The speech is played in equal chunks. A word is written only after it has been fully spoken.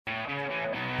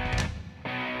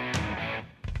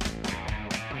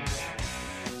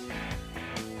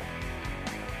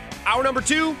Hour number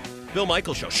 2, Bill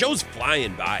Michaels Show. Show's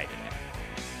flying by today.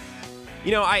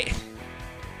 You know, I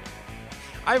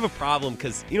have a problem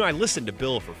because, I listen to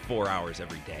Bill for 4 hours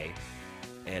every day.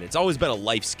 And it's always been a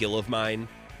life skill of mine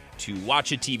to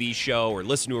watch a TV show or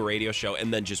listen to a radio show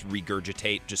and then just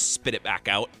regurgitate, just spit it back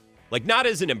out. Like, not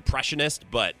as an impressionist,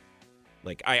 but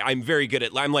like I'm very good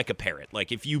at, I'm like a parrot.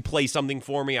 Like, if you play something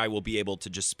for me, I will be able to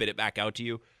just spit it back out to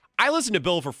you. I listen to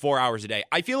Bill for 4 hours a day.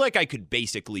 I feel like I could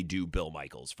basically do Bill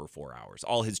Michaels for 4 hours.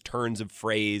 All his turns of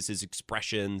phrase, his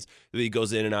expressions, the way he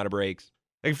goes in and out of breaks.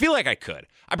 I feel like I could.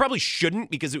 I probably shouldn't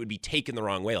because it would be taken the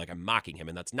wrong way, like I'm mocking him,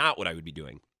 and that's not what I would be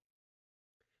doing.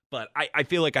 But I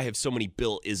feel like I have so many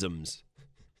Bill-isms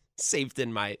saved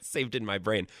in my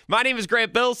brain. My name is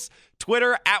Grant Bills.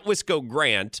 Twitter,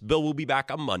 @WiscoGrant. Bill will be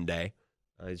back on Monday.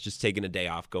 He's just taking a day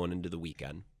off going into the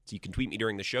weekend. So you can tweet me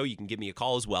during the show. You can give me a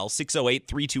call as well,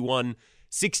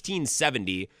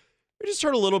 608-321-1670. We just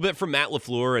heard a little bit from Matt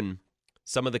LaFleur and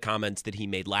some of the comments that he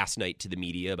made last night to the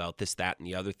media about this, that, and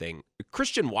the other thing.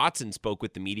 Christian Watson spoke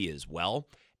with the media as well.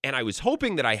 And I was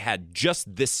hoping that I had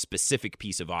just this specific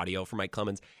piece of audio from Mike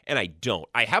Clemens, and I don't.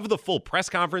 I have the full press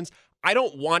conference. I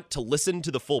don't want to listen to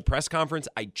the full press conference.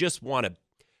 I just want to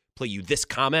play you this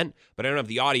comment, but I don't have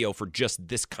the audio for just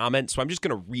this comment, so I'm just going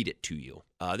to read it to you.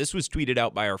 This was tweeted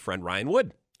out by our friend Ryan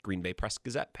Wood, Green Bay Press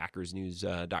Gazette,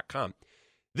 PackersNews.com.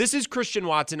 This is Christian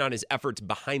Watson on his efforts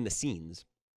behind the scenes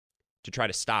to try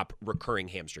to stop recurring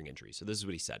hamstring injuries. So this is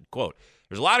what he said, quote,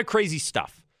 "There's a lot of crazy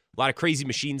stuff. A lot of crazy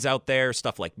machines out there,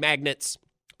 stuff like magnets,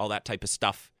 all that type of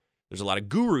stuff. There's a lot of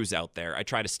gurus out there. I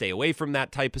try to stay away from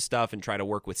that type of stuff and try to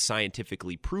work with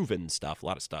scientifically proven stuff, a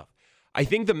lot of stuff. I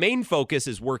think the main focus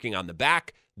is working on the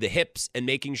back, the hips, and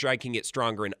making sure I can get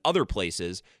stronger in other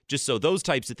places, just so those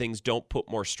types of things don't put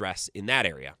more stress in that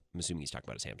area." I'm assuming he's talking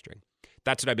about his hamstring.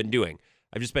 "That's what I've been doing.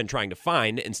 I've just been trying to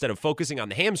find, instead of focusing on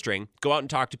the hamstring, go out and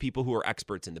talk to people who are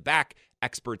experts in the back,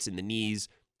 experts in the knees,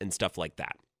 and stuff like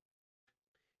that."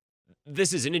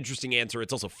 This is an interesting answer.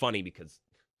 It's also funny because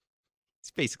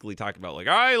he's basically talking about, like,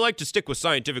 I like to stick with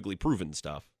scientifically proven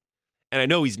stuff. And I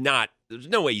know he's not, there's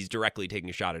no way he's directly taking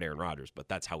a shot at Aaron Rodgers, but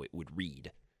that's how it would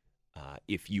read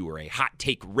if you were a hot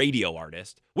take radio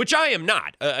artist, which I am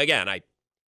not. But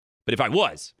if I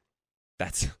was,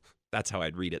 that's how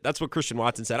I'd read it. That's what Christian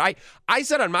Watson said. I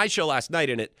said on my show last night,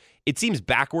 and it seems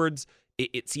backwards.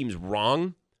 It seems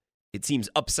wrong. It seems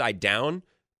upside down.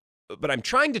 But I'm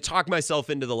trying to talk myself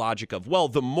into the logic of, well,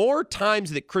 the more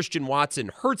times that Christian Watson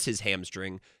hurts his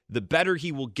hamstring, the better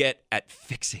he will get at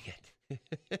fixing it.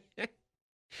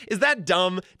 Is that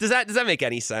dumb? Does that make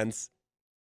any sense?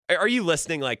 Are you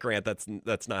listening like, Grant, that's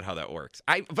not how that works?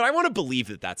 But I want to believe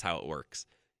that that's how it works,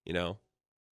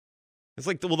 It's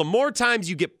like, the more times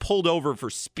you get pulled over for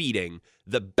speeding,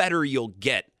 the better you'll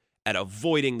get at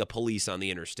avoiding the police on the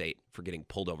interstate for getting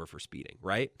pulled over for speeding,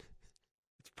 right?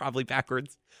 It's probably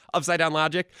backwards, upside down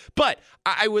logic. But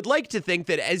I would like to think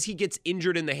that as he gets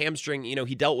injured in the hamstring,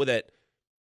 he dealt with it.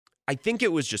 I think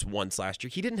it was just once last year.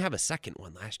 He didn't have a second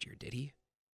one last year, did he?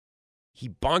 He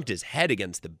bonked his head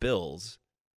against the Bills,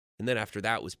 and then after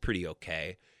that was pretty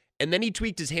okay. And then he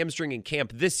tweaked his hamstring in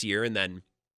camp this year, and then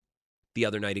the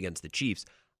other night against the Chiefs.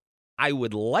 I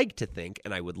would like to think,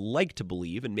 and I would like to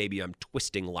believe, and maybe I'm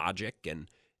twisting logic and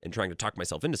trying to talk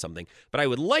myself into something, but I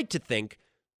would like to think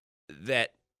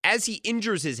that as he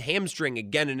injures his hamstring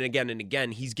again and again and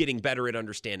again, he's getting better at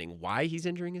understanding why he's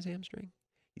injuring his hamstring.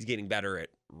 He's getting better at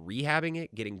rehabbing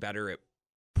it, getting better at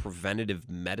preventative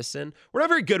medicine. We're not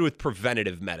very good with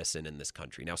preventative medicine in this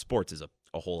country. Now, sports is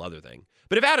a whole other thing.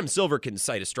 But if Adam Silver can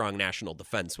cite a strong national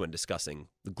defense when discussing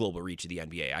the global reach of the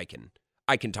NBA, I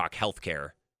can talk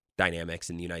healthcare dynamics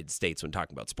in the United States when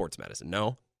talking about sports medicine.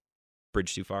 No?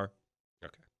 Bridge too far?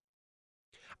 Okay.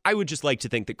 I would just like to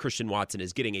think that Christian Watson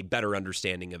is getting a better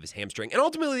understanding of his hamstring. And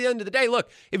ultimately, at the end of the day,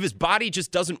 look, if his body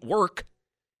just doesn't work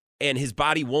and his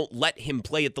body won't let him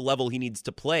play at the level he needs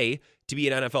to play to be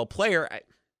an NFL player,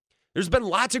 there's been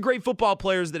lots of great football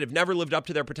players that have never lived up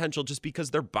to their potential just because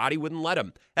their body wouldn't let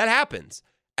them. That happens.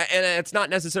 And it's not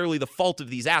necessarily the fault of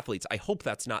these athletes. I hope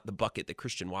that's not the bucket that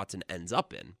Christian Watson ends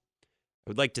up in. I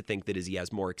would like to think that as he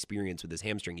has more experience with his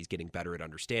hamstring, he's getting better at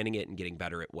understanding it and getting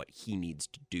better at what he needs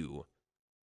to do.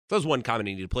 That was one comment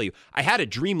I need to play you. I had a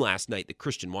dream last night that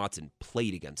Christian Watson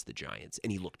played against the Giants, and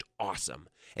he looked awesome.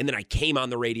 And then I came on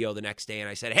the radio the next day, and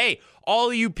I said, hey, all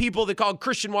of you people that called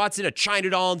Christian Watson a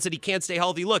China doll and said he can't stay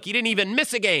healthy, look, he didn't even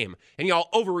miss a game. And y'all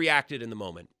overreacted in the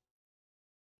moment.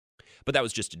 But that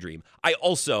was just a dream. I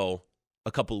also,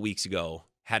 a couple of weeks ago,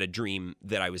 had a dream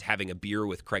that I was having a beer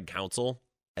with Craig Counsell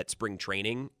at spring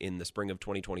training in the spring of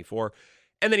 2024.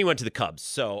 And then he went to the Cubs.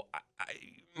 So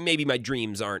maybe my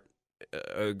dreams aren't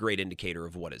a great indicator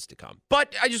of what is to come.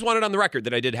 But I just wanted on the record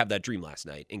that I did have that dream last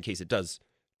night. In case it does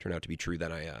turn out to be true,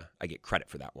 then I get credit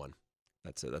for that one.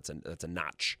 That's a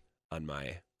notch on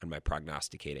my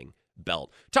prognosticating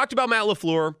belt. Talked about Matt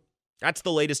LaFleur. That's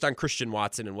the latest on Christian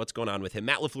Watson and what's going on with him.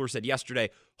 Matt LaFleur said yesterday,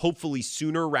 hopefully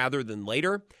sooner rather than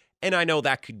later. And I know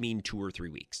that could mean 2 or 3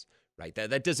 weeks, right?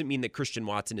 That doesn't mean that Christian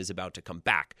Watson is about to come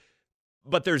back.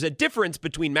 But there's a difference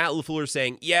between Matt LaFleur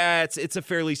saying, yeah, it's a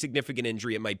fairly significant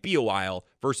injury, it might be a while,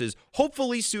 versus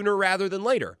hopefully sooner rather than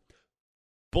later.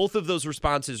 Both of those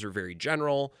responses are very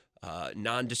general,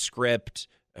 nondescript,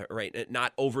 right?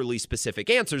 Not overly specific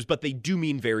answers, but they do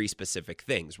mean very specific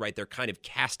things, right? They're kind of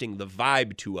casting the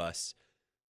vibe to us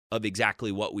of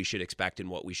exactly what we should expect and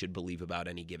what we should believe about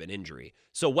any given injury.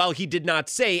 So while he did not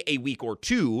say a week or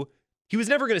 2, he was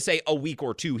never going to say a week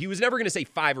or 2. He was never going to say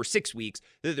 5 or 6 weeks.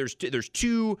 There's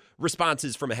 2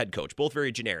 responses from a head coach, both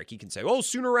very generic. He can say, oh,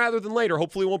 sooner rather than later,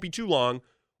 hopefully it won't be too long.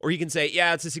 Or he can say,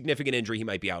 yeah, it's a significant injury, he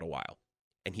might be out a while.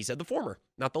 And he said the former,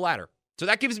 not the latter. So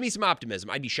that gives me some optimism.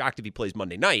 I'd be shocked if he plays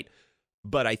Monday night,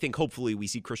 but I think hopefully we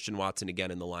see Christian Watson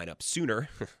again in the lineup sooner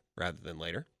rather than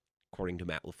later, according to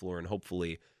Matt LaFleur, and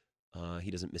hopefully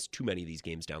he doesn't miss too many of these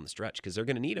games down the stretch because they're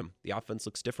going to need him. The offense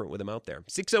looks different with him out there.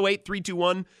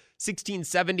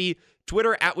 608-321-1670.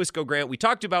 Twitter @WiscoGrant. We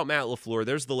talked about Matt LaFleur.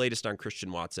 There's the latest on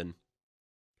Christian Watson.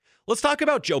 Let's talk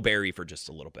about Joe Barry for just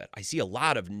a little bit. I see a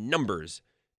lot of numbers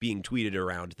being tweeted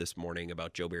around this morning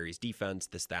about Joe Barry's defense,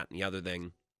 this, that, and the other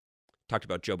thing. Talked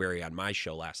about Joe Barry on my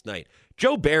show last night.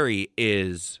 Joe Barry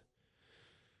is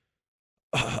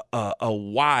a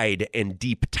wide and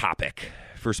deep topic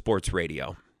for sports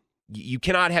radio. You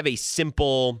cannot have a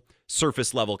simple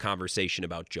surface level conversation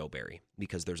about Joe Barry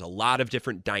because there's a lot of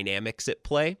different dynamics at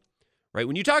play, right?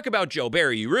 When you talk about Joe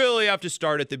Barry, you really have to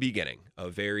start at the beginning. A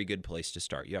very good place to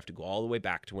start. You have to go all the way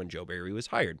back to when Joe Barry was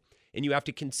hired. And you have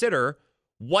to consider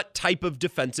what type of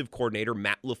defensive coordinator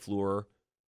Matt LaFleur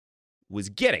was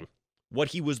getting, what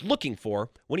he was looking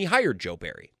for when he hired Joe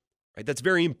Barry, right? That's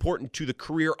very important to the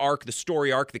career arc, the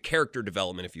story arc, the character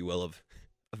development, if you will, of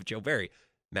Joe Barry.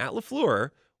 Matt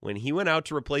LaFleur, when he went out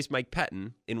to replace Mike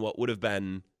Pettin in what would have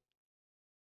been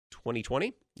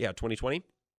 2020? Yeah, 2020.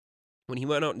 When he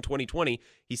went out in 2020,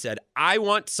 he said, I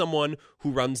want someone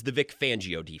who runs the Vic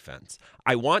Fangio defense.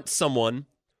 I want someone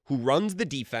who runs the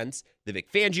defense the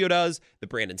Vic Fangio does, the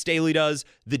Brandon Staley does,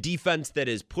 the defense that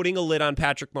is putting a lid on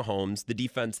Patrick Mahomes, the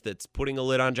defense that's putting a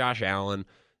lid on Josh Allen,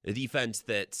 the defense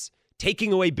that's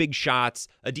taking away big shots,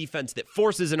 a defense that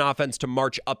forces an offense to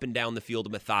march up and down the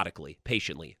field methodically,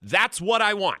 patiently. That's what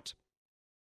I want.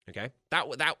 Okay?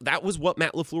 That was what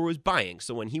Matt LaFleur was buying.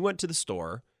 So when he went to the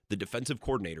store, the defensive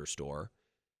coordinator store,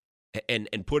 and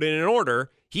put in an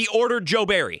order, he ordered Joe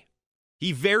Barry.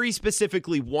 He very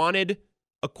specifically wanted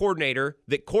a coordinator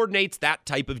that coordinates that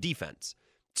type of defense.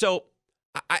 So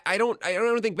I don't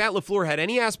think Matt LaFleur had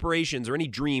any aspirations or any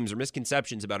dreams or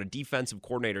misconceptions about a defensive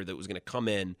coordinator that was going to come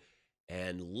in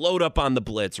and load up on the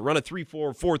blitz, or run a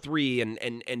 3-4,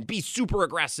 4-3, and be super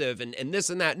aggressive and this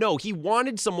and that. No, he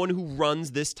wanted someone who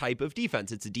runs this type of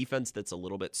defense. It's a defense that's a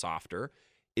little bit softer.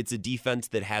 It's a defense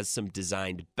that has some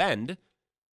designed bend,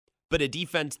 but a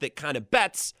defense that kind of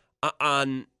bets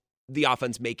on the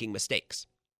offense making mistakes.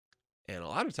 And a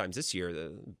lot of times this year,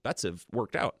 the bets have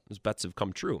worked out. Those bets have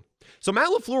come true. So Matt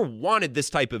LaFleur wanted this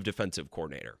type of defensive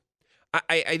coordinator.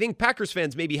 I think Packers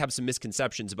fans maybe have some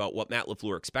misconceptions about what Matt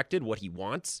LaFleur expected, what he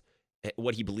wants,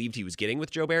 what he believed he was getting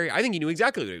with Joe Barry. I think he knew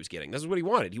exactly what he was getting. This is what he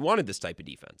wanted. He wanted this type of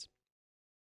defense.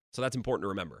 So that's important to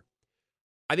remember.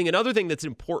 I think another thing that's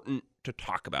important to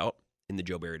talk about in the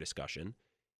Joe Barry discussion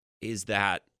is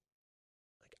that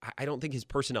I don't think his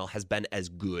personnel has been as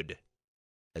good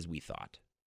as we thought.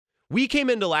 We came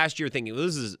into last year thinking, well,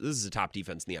 this is a top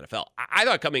defense in the NFL. I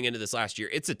thought coming into this last year,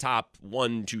 it's a top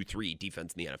 1, 2, 3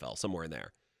 defense in the NFL, somewhere in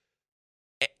there.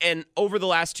 And over the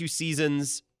last 2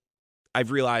 seasons, I've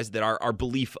realized that our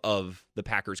belief of the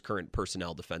Packers' current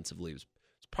personnel defensively was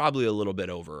probably a little bit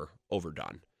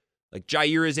overdone. Like,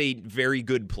 Jair is a very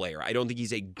good player. I don't think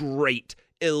he's a great,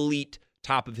 elite,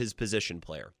 top of his position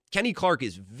player. Kenny Clark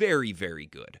is very, very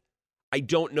good. I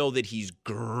don't know that he's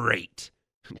great.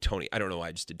 Tony, I don't know why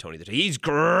I just did Tony. He's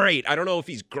great. I don't know if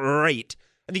he's great.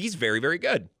 I think he's very, very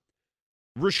good.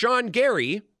 Rashawn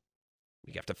Gary,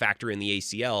 we have to factor in the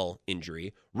ACL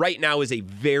injury, right now is a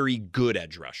very good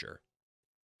edge rusher.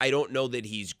 I don't know that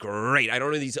he's great. I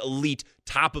don't know that he's elite,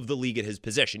 top of the league at his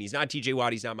position. He's not TJ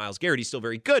Watt. He's not Myles Garrett. He's still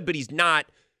very good, but he's not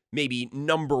maybe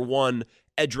number 1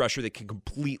 edge rusher that can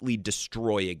completely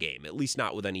destroy a game, at least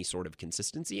not with any sort of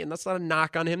consistency. And that's not a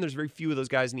knock on him. There's very few of those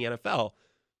guys in the NFL.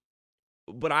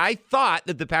 But I thought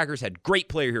that the Packers had great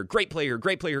player here, great player here,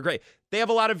 great player here, great. They have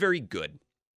a lot of very good.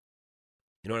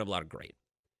 They don't have a lot of great.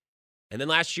 And then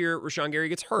last year, Rashawn Gary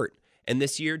gets hurt. And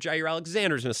this year, Jair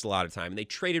Alexander's missed a lot of time. And they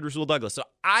traded Rasul Douglas. So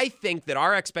I think that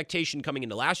our expectation coming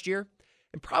into last year,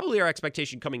 and probably our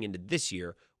expectation coming into this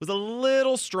year, was a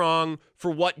little strong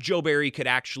for what Joe Barry could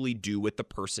actually do with the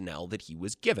personnel that he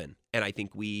was given. And I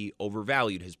think we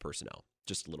overvalued his personnel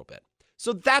just a little bit.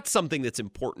 So that's something that's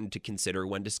important to consider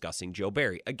when discussing Joe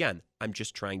Barry. Again, I'm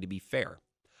just trying to be fair.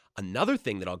 Another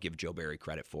thing that I'll give Joe Barry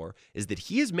credit for is that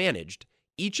he has managed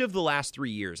each of the last 3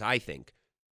 years, I think,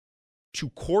 to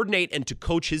coordinate and to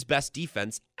coach his best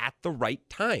defense at the right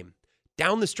time.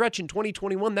 Down the stretch in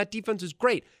 2021, that defense was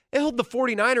great. It held the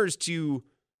 49ers to...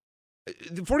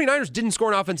 The 49ers didn't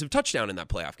score an offensive touchdown in that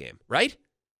playoff game, right?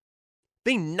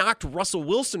 They knocked Russell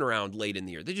Wilson around late in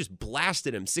the year. They just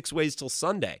blasted him 6 ways till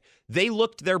Sunday. They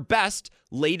looked their best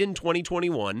late in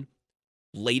 2021,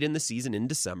 late in the season, in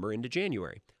December into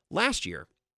January. Last year,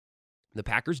 the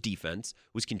Packers defense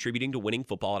was contributing to winning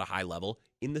football at a high level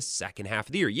in the second half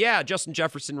of the year. Yeah, Justin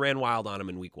Jefferson ran wild on him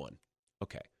in week 1.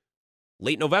 Okay.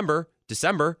 Late November,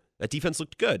 December, that defense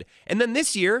looked good. And then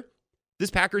this year, this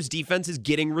Packers defense is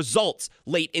getting results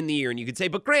late in the year. And you could say,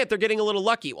 but Grant, they're getting a little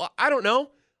lucky. Well, I don't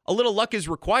know. A little luck is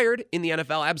required in the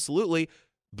NFL, absolutely.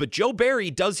 But Joe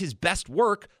Barry does his best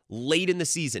work late in the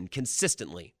season,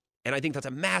 consistently. And I think that's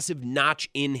a massive notch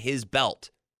in his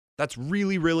belt. That's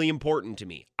really, really important to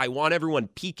me. I want everyone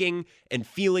peaking and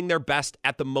feeling their best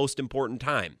at the most important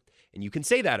time. And you can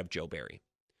say that of Joe Barry.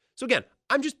 So again,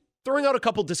 I'm just throwing out a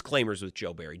couple disclaimers with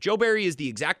Joe Barry. Joe Barry is the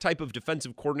exact type of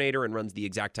defensive coordinator and runs the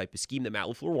exact type of scheme that Matt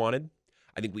LaFleur wanted.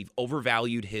 I think we've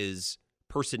overvalued his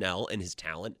personnel and his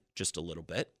talent just a little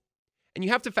bit. And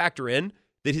you have to factor in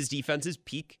that his defenses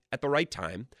peak at the right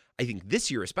time. I think this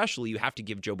year especially, you have to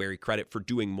give Joe Barry credit for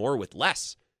doing more with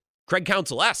less. Craig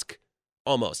Counsell-esque,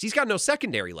 almost. He's got no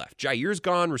secondary left. Jair's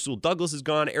gone. Rasul Douglas is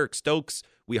gone. Eric Stokes,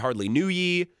 we hardly knew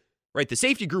ye. Right, the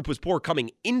safety group was poor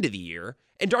coming into the year.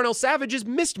 And Darnell Savage has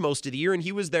missed most of the year, and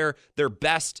he was their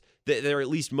best, their at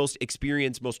least most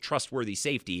experienced, most trustworthy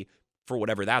safety, for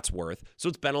whatever that's worth. So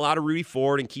it's been a lot of Rudy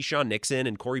Ford and Keyshawn Nixon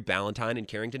and Corey Ballantyne and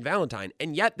Carrington Valentine,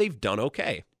 and yet they've done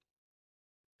okay.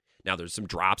 Now, there's some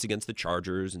drops against the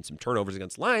Chargers and some turnovers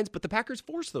against Lions, but the Packers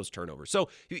forced those turnovers. So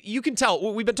you can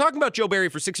tell, we've been talking about Joe Barry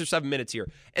for 6 or 7 minutes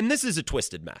here, and this is a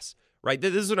twisted mess, right?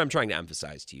 This is what I'm trying to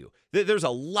emphasize to you. There's a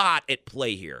lot at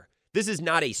play here. This is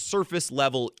not a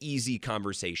surface-level, easy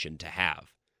conversation to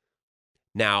have.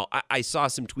 Now, I saw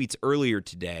some tweets earlier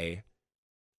today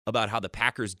about how the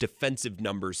Packers' defensive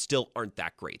numbers still aren't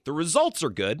that great. The results are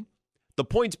good. The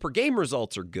points per game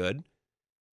results are good.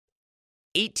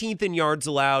 18th in yards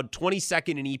allowed,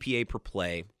 22nd in EPA per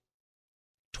play,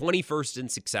 21st in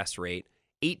success rate,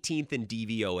 18th in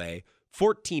DVOA,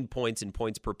 14 points in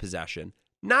points per possession.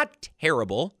 Not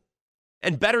terrible,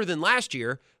 and better than last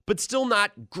year, but still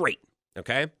not great,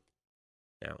 okay?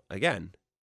 Now, again,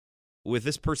 with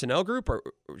this personnel group,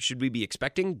 should we be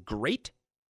expecting great?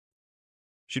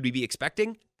 Should we be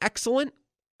expecting excellent?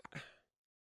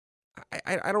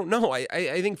 I don't know.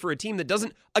 I think for a team that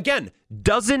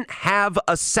doesn't have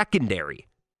a secondary.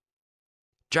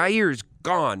 Jair's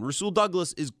gone. Rasul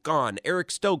Douglas is gone.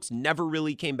 Eric Stokes never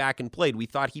really came back and played. We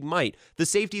thought he might. The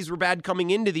safeties were bad coming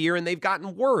into the year, and they've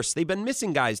gotten worse. They've been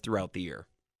missing guys throughout the year.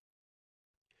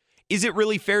 Is it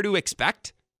really fair to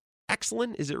expect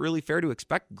excellent? Is it really fair to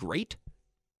expect great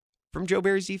from Joe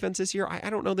Barry's defense this year? I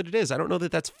don't know that it is. I don't know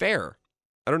that that's fair.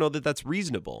 I don't know that that's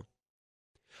reasonable.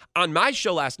 On my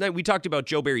show last night, we talked about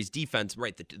Joe Barry's defense,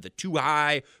 right? The too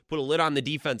high, put a lid on the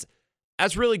defense.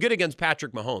 That's really good against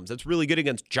Patrick Mahomes. That's really good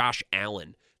against Josh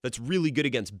Allen. That's really good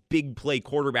against big play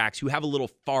quarterbacks who have a little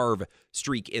Favre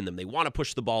streak in them. They want to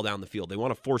push the ball down the field. They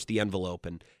want to force the envelope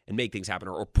and make things happen,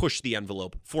 or push the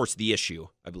envelope, force the issue,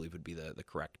 I believe would be the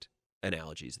correct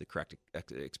analogies, the correct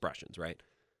expressions, right?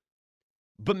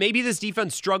 But maybe this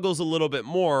defense struggles a little bit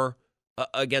more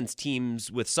against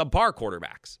teams with subpar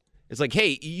quarterbacks. It's like,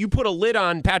 hey, you put a lid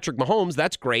on Patrick Mahomes,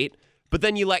 that's great, but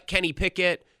then you let Kenny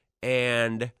Pickett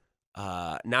and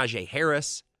Najee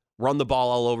Harris run the ball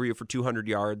all over you for 200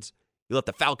 yards. You let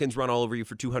the Falcons run all over you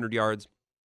for 200 yards.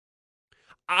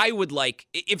 I would like,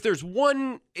 if there's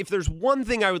one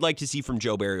thing I would like to see from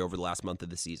Joe Barry over the last month of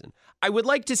the season, I would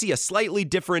like to see a slightly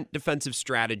different defensive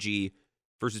strategy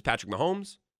versus Patrick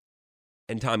Mahomes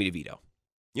and Tommy DeVito.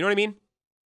 You know what I mean?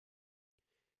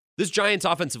 This Giants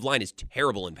offensive line is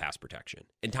terrible in pass protection,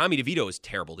 and Tommy DeVito is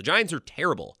terrible. The Giants are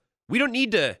terrible. We don't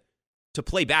need to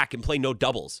play back and play no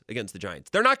doubles against the Giants.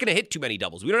 They're not going to hit too many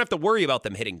doubles. We don't have to worry about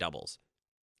them hitting doubles.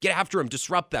 Get after them,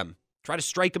 disrupt them, Try to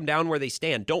strike them down where they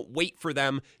stand. Don't wait for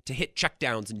them to hit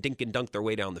checkdowns and dink and dunk their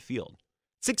way down the field.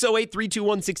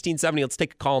 608-321-1670. Let's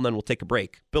take a call, and then we'll take a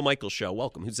break. Bill Michaels Show.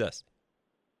 Welcome. Who's this?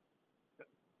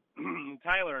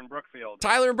 Tyler in Brookfield.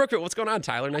 Tyler in Brookfield. What's going on,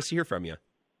 Tyler? Nice to hear from you.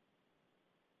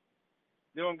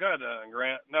 Doing good,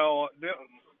 Grant. No,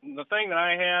 the thing that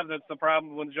I have that's the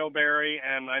problem with Joe Barry,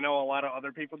 and I know a lot of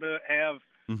other people that have,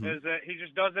 is that he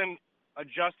just doesn't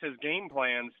adjust his game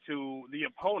plans to the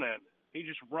opponent. He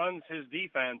just runs his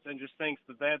defense and just thinks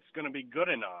that that's going to be good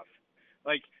enough.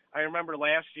 Like, I remember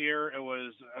last year,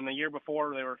 and the year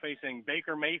before, they were facing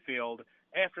Baker Mayfield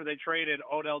after they traded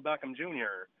Odell Beckham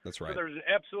Jr. That's right. So there's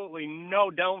absolutely no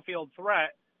downfield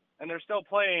threat, and they're still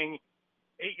playing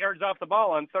 8 yards off the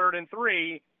ball on 3rd and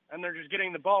 3, and they're just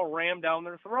getting the ball rammed down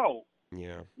their throat.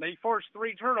 Yeah. They forced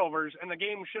 3 turnovers, and the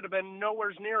game should have been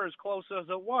nowhere near as close as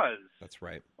it was. That's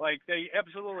right. Like, they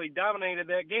absolutely dominated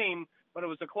that game, but it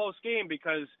was a close game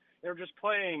because they were just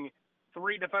playing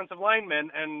 3 defensive linemen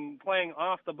and playing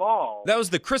off the ball. That was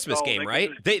the Christmas game,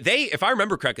 right? They, if I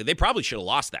remember correctly, they probably should have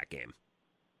lost that game.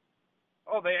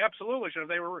 Oh, they absolutely should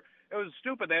have. It was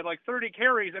stupid. They had like 30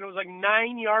 carries, and it was like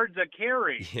 9 yards a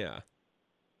carry. Yeah.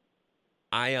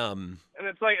 And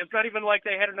it's not even like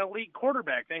they had an elite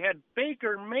quarterback. They had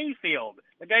Baker Mayfield.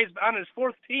 The guy's on his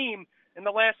 4th team in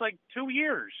the last 2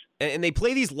 years. And they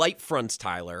play these light fronts,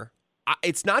 Tyler.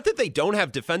 It's not that they don't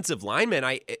have defensive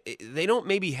linemen. They don't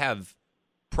maybe have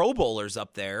Pro Bowlers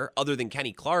up there other than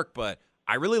Kenny Clark, but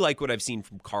I really like what I've seen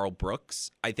from Carl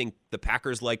Brooks. I think the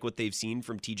Packers like what they've seen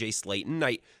from TJ Slayton.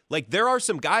 There are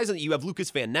some guys that you have Lucas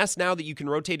Van Ness now that you can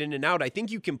rotate in and out. I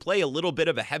think you can play a little bit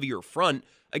of a heavier front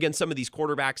against some of these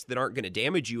quarterbacks that aren't going to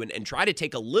damage you and try to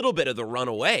take a little bit of the run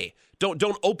away.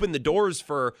 Don't open the doors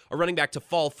for a running back to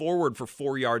fall forward for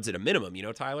 4 yards at a minimum,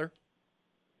 Tyler?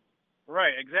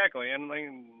 Right, exactly. And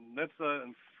that's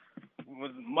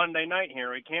with Monday night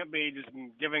here. We can't be just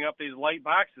giving up these light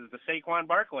boxes to Saquon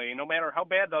Barkley. No matter how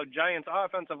bad the Giants'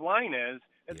 offensive line is,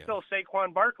 it's still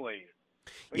Saquon Barkley.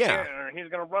 He's going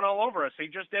to run all over us. He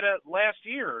just did it last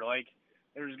year.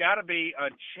 There's got to be a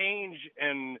change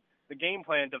in the game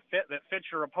plan that fits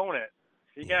your opponent.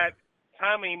 You got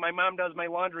Tommy, my mom does my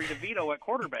laundry, DeVito at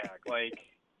quarterback.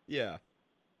 Yeah.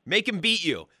 Make him beat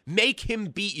you. Make him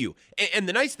beat you. And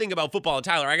the nice thing about football,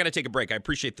 Tyler, I got to take a break. I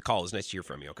appreciate the call. It was nice to hear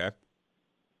from you, okay?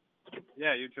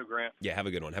 Yeah, you too, Grant. Yeah, have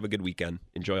a good one. Have a good weekend.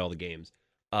 Enjoy all the games.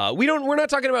 We're not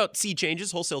talking about sea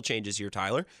changes, wholesale changes here,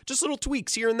 Tyler. Just little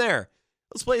tweaks here and there.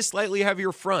 Let's play a slightly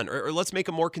heavier front, or let's make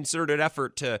a more concerted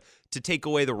effort to take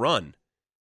away the run.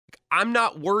 I'm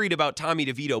not worried about Tommy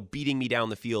DeVito beating me down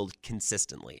the field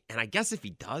consistently. And I guess if he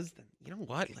does, then you know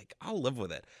what? I'll live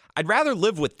with it. I'd rather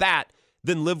live with that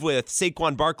than live with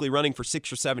Saquon Barkley running for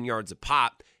 6 or 7 yards a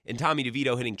pop and Tommy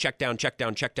DeVito hitting check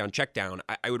down.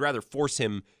 I would rather force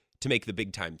him to make the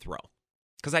big time throw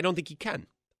because I don't think he can.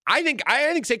 I think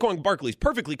Saquon Barkley is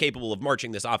perfectly capable of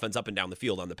marching this offense up and down the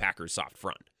field on the Packers' soft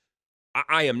front.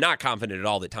 I am not confident at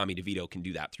all that Tommy DeVito can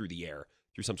do that through the air,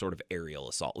 through some sort of aerial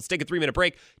assault. Let's take a 3-minute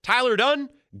break. Tyler Dunne,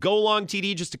 Go Long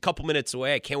TD, just a couple minutes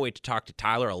away. I can't wait to talk to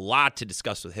Tyler. A lot to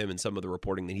discuss with him and some of the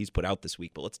reporting that he's put out this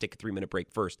week, but let's take a 3-minute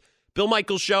break first. Bill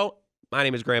Michaels Show. My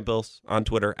name is Grant Bills on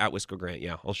Twitter, @WhiskerGrant.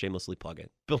 Yeah, I'll shamelessly plug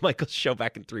it. Bill Michaels Show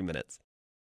back in 3 minutes.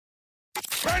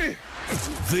 Ready?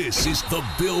 This is the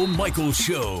Bill Michaels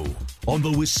Show on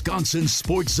the Wisconsin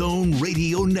Sports Zone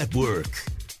Radio Network.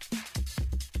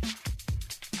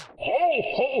 Ho,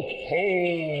 ho,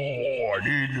 ho, I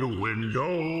need a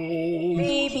window.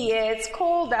 Baby, it's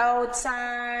cold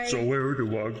outside. So where do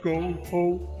I go?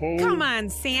 Ho, ho. Come on,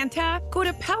 Santa. Go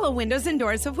to Pella Windows and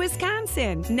Doors of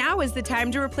Wisconsin. Now is the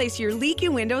time to replace your leaky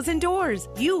windows and doors.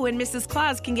 You and Mrs.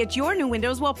 Claus can get your new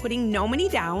windows while putting no money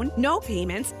down, no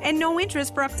payments, and no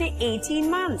interest for up to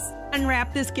 18 months.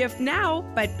 Unwrap this gift now,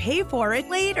 but pay for it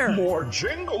later. More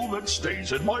jingle that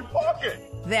stays in my pocket.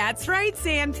 That's right,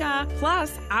 Santa.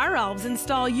 Plus, our elves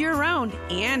install year-round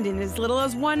and in as little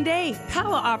as 1 day.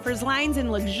 Pella offers lines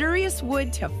in luxurious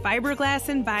wood to fiberglass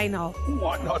and vinyl.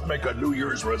 Why not make a New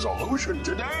Year's resolution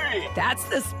today? That's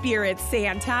the spirit,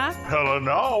 Santa. Hella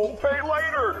no, pay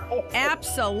later.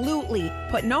 Absolutely.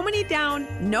 Put no money down,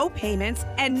 no payments,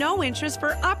 and no interest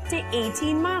for up to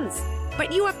 18 months.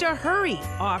 But you have to hurry.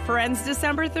 Offer ends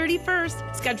December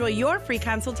 31st. Schedule your free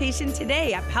consultation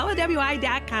today at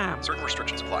PellaWI.com. Certain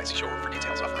restrictions apply. See showroom for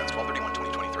details. Offer ends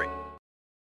 12/31/2023.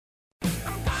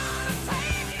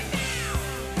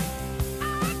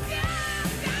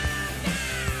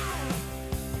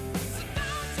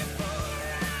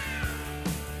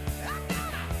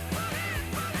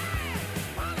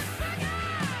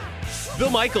 Bill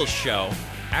Michaels Show.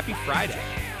 Happy Friday.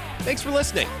 Thanks for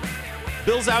listening.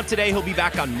 Bill's out today. He'll be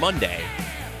back on Monday,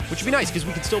 which would be nice because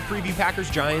we can still preview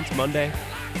Packers-Giants Monday.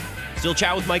 Still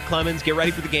chat with Mike Clemens, get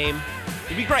ready for the game.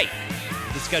 It'd be great.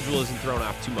 The schedule isn't thrown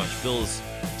off too much. Bill's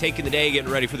taking the day,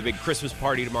 getting ready for the big Christmas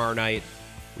party tomorrow night,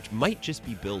 which might just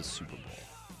be Bill's Super Bowl.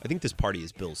 I think this party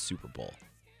is Bill's Super Bowl.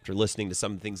 After listening to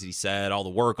some of the things that he said, all the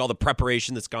work, all the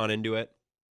preparation that's gone into it,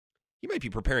 he might be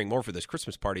preparing more for this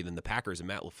Christmas party than the Packers and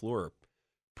Matt LaFleur are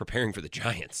preparing for the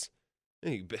Giants.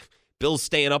 Bill's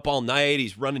staying up all night.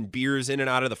 He's running beers in and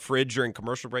out of the fridge during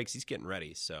commercial breaks. He's getting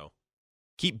ready, so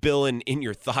keep Bill in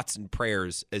your thoughts and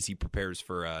prayers as he prepares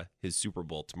for his Super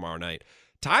Bowl tomorrow night.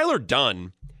 Tyler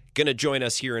Dunne going to join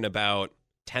us here in about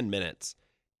 10 minutes.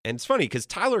 And it's funny because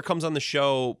Tyler comes on the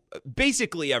show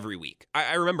basically every week.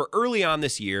 I remember early on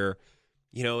this year,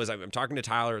 as I'm talking to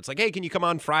Tyler, it's like, hey, can you come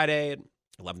on Friday at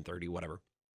 11:30, whatever.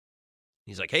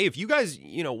 He's like, hey, if you guys,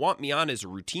 want me on as a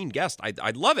routine guest,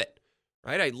 I'd love it,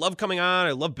 right? I love coming on.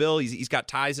 I love Bill. He's got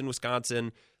ties in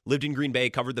Wisconsin. Lived in Green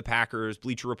Bay, covered the Packers,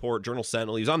 Bleacher Report, Journal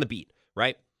Sentinel. He was on the beat,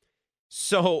 right?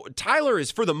 So Tyler is,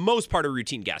 for the most part, a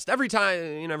routine guest. Every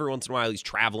time, every once in a while, he's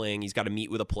traveling. He's got to meet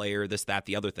with a player, this, that,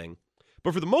 the other thing.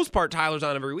 But for the most part, Tyler's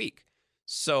on every week.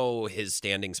 So his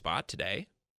standing spot today,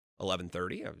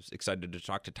 11:30. I was excited to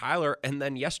talk to Tyler. And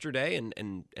then yesterday,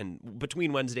 and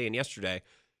between Wednesday and yesterday,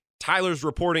 Tyler's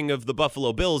reporting of the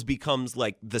Buffalo Bills becomes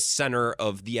like the center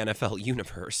of the NFL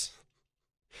universe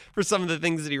for some of the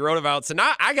things that he wrote about. So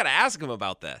now I got to ask him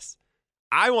about this.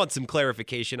 I want some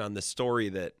clarification on this story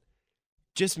that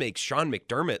just makes Sean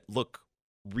McDermott look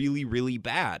really, really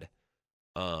bad.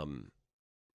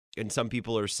 And some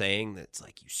people are saying that it's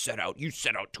like you set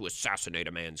out to assassinate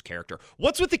a man's character.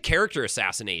 What's with the character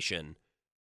assassination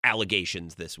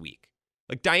allegations this week?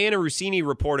 Like Diana Rossini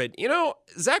reported,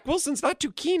 Zach Wilson's not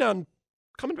too keen on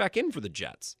coming back in for the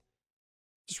Jets.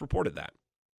 Just reported that.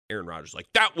 Aaron Rodgers like,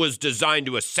 that was designed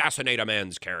to assassinate a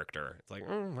man's character. It's like,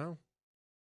 well,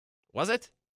 was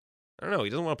it? I don't know. He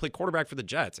doesn't want to play quarterback for the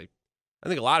Jets. I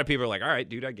think a lot of people are like, all right,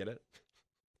 dude, I get it.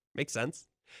 Makes sense.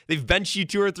 They've benched you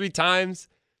 2 or 3 times.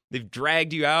 They've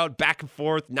dragged you out, back and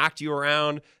forth, knocked you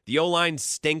around. The O-line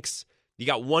stinks. You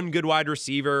got one good wide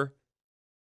receiver.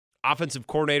 Offensive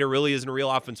coordinator really isn't a real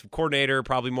offensive coordinator.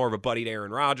 Probably more of a buddy to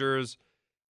Aaron Rodgers.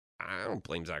 I don't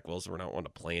blame Zach Wilson for not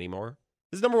wanting to play anymore.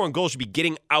 His number one goal should be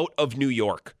getting out of New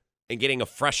York and getting a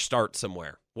fresh start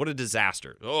somewhere. What a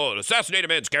disaster. Oh, assassinate a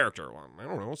man's character. Well, I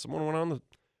don't know. Someone went on the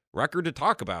record to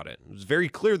talk about it. It was very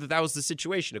clear that that was the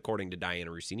situation, according to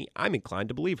Diana Rossini. I'm inclined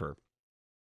to believe her.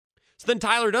 So then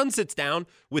Tyler Dunne sits down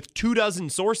with 24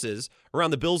 sources around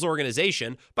the Bills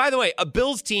organization. By the way, a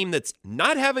Bills team that's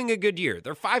not having a good year.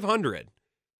 They're 500.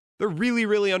 They're really,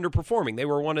 really underperforming. They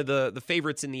were one of the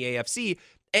favorites in the AFC,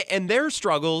 and their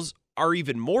struggles are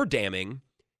even more damning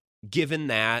given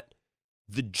that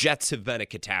the Jets have been a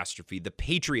catastrophe. The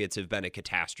Patriots have been a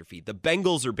catastrophe. The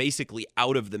Bengals are basically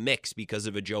out of the mix because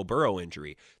of a Joe Burrow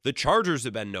injury. The Chargers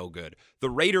have been no good. The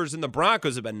Raiders and the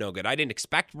Broncos have been no good. I didn't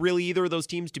expect really either of those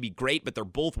teams to be great, but they're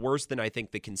both worse than I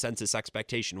think the consensus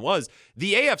expectation was.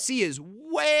 The AFC is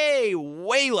way,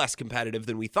 way less competitive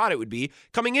than we thought it would be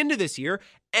coming into this year,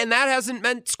 and that hasn't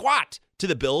meant squat to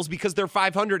the Bills because they're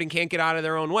 500 and can't get out of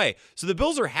their own way. So the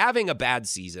Bills are having a bad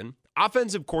season.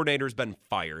 Offensive coordinator's been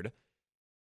fired.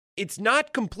 It's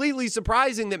not completely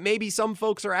surprising that maybe some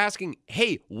folks are asking,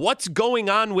 hey, what's going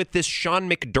on with this Sean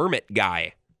McDermott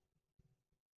guy?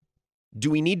 Do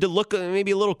we need to look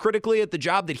maybe a little critically at the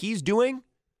job that he's doing?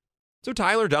 So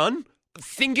Tyler Dunne,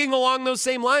 thinking along those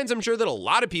same lines, I'm sure that a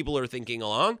lot of people are thinking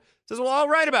along, says, well, I'll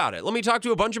write about it. Let me talk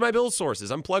to a bunch of my Bills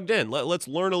sources. I'm plugged in. Let's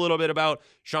learn a little bit about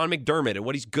Sean McDermott and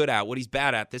what he's good at, what he's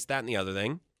bad at, this, that, and the other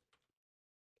thing.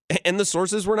 And the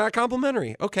sources were not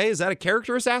complimentary. Okay, is that a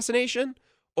character assassination?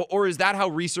 Or is that how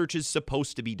research is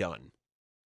supposed to be done?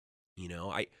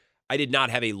 I did not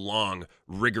have a long,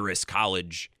 rigorous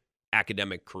college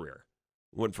academic career.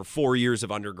 Went for 4 years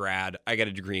of undergrad. I got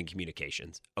a degree in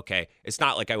communications. Okay, it's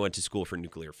not like I went to school for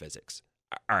nuclear physics.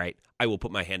 All right, I will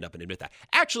put my hand up and admit that.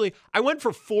 Actually, I went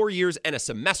for 4 years and a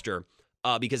semester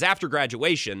because after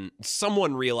graduation,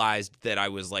 someone realized that I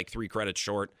was like 3 credits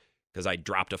short because I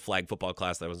dropped a flag football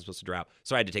class that I wasn't supposed to drop.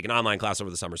 So I had to take an online class over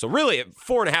the summer. So really, at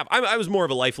 4.5, I was more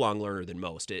of a lifelong learner than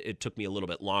most. It took me a little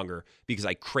bit longer because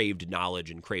I craved knowledge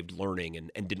and craved learning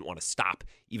and didn't want to stop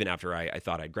even after I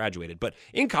thought I'd graduated. But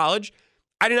in college,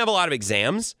 I didn't have a lot of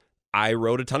exams. I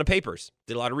wrote a ton of papers,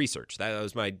 did a lot of research. That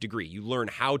was my degree. You learn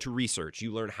how to research.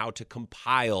 You learn how to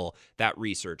compile that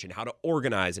research and how to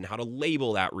organize and how to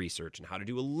label that research and how to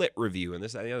do a lit review and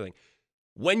this, that, and the other thing.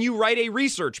 When you write a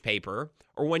research paper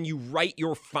or when you write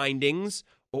your findings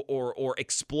or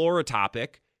explore a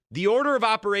topic, the order of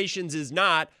operations is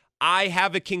not, I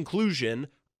have a conclusion.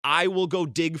 I will go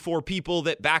dig for people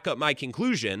that back up my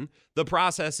conclusion. The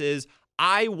process is,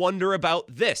 I wonder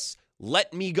about this.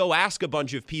 Let me go ask a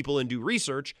bunch of people and do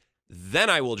research. Then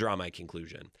I will draw my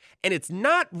conclusion. And it's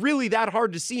not really that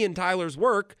hard to see in Tyler's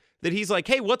work that he's like,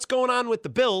 hey, what's going on with the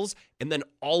Bills? And then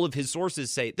all of his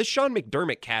sources say, this Sean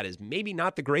McDermott cat is maybe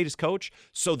not the greatest coach.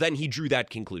 So then he drew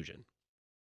that conclusion.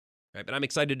 Right, but I'm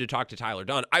excited to talk to Tyler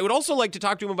Dunne. I would also like to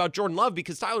talk to him about Jordan Love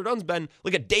because Tyler Dunne's been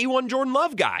like a day one Jordan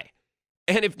Love guy.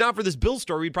 And if not for this Bills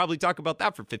story, we'd probably talk about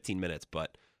that for 15 minutes.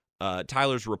 But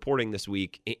Tyler's reporting this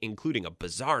week, including a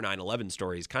bizarre 9/11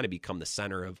 story, has kind of become the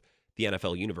center of the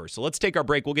NFL universe. So let's take our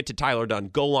break. We'll get to Tyler Dunne,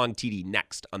 Go Long TD,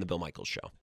 next on The Bill Michaels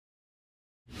Show.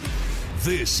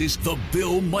 This is The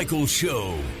Bill Michaels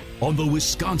Show on the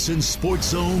Wisconsin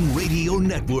Sports Zone Radio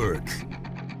Network.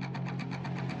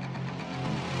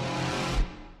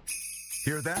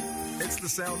 Hear that? It's the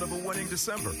sound of a winning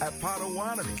December at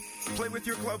Potawatomi. Play with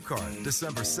your club card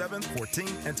December 7th,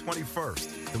 14th, and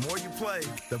 21st. The more you play,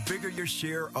 the bigger your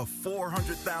share of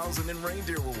 $400,000 in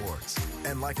reindeer rewards.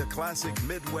 And like a classic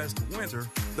Midwest winter,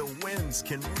 the wins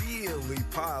can really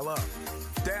pile up.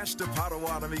 Dash to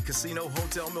Potawatomi Casino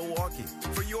Hotel Milwaukee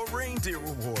for your reindeer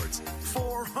rewards.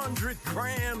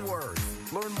 $400,000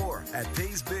 worth. Learn more at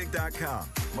paysbig.com.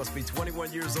 Must be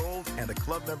 21 years old and a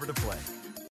club member to play.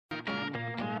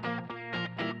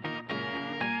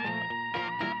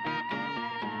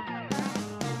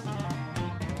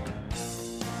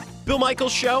 Bill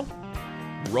Michaels Show,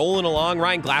 rolling along.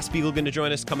 Ryan Glasspiegel going to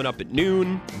join us coming up at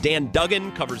noon. Dan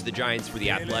Duggan covers the Giants for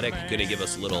The Athletic, going to give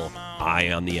us a little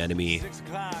eye on the enemy.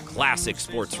 Classic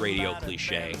sports radio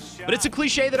cliche. But it's a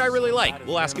cliche that I really like.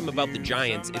 We'll ask him about the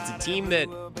Giants. It's a team that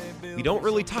we don't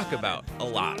really talk about a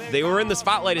lot. They were in the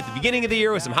spotlight at the beginning of the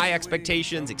year with some high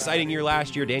expectations. Exciting year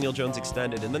last year. Daniel Jones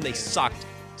extended, and then they sucked.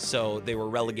 So they were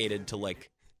relegated to like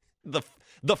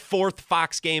the fourth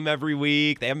Fox game every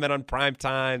week. They haven't been on prime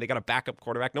time. They got a backup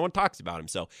quarterback. No one talks about him.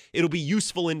 So it'll be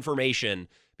useful information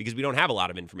because we don't have a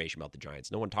lot of information about the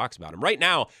Giants. No one talks about him. Right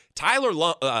now,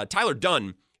 Tyler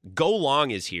Dunne, Go Long,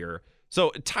 is here.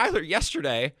 So Tyler,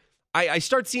 yesterday, I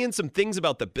start seeing some things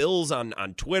about the Bills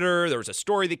on Twitter. There was a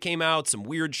story that came out, some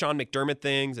weird Sean McDermott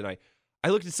things. And I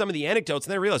looked at some of the anecdotes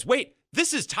and then I realized, wait,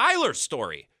 this is Tyler's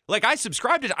story. Like, I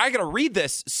subscribed to it. I got to read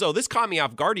this. So this caught me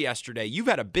off guard yesterday. You've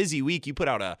had a busy week. You put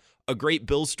out a great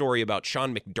Bill story about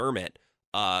Sean McDermott.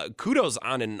 Kudos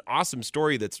on an awesome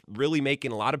story that's really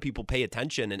making a lot of people pay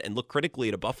attention and look critically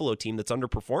at a Buffalo team that's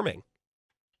underperforming.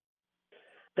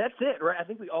 That's it, right? I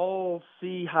think we all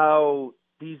see how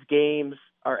these games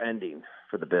are ending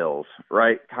for the Bills,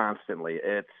 right? Constantly.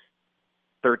 It's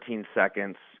 13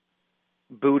 seconds,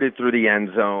 booted through the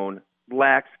end zone,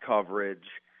 lax coverage,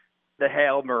 the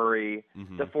Hail Murray,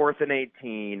 the 4th and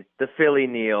 18, the Philly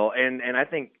kneel, and I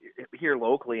think here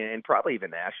locally and probably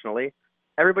even nationally,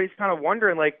 everybody's kind of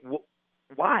wondering, like,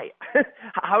 why?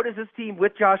 How does this team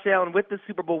with Josh Allen, with the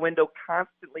Super Bowl window,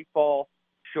 constantly fall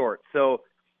short? So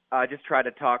I just try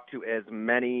to talk to as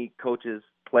many coaches,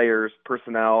 players,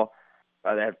 personnel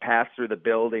that have passed through the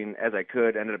building as I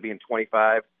could. Ended up being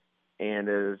 25,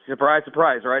 and surprise,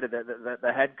 surprise, right?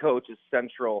 The head coach is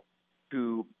central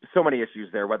to so many issues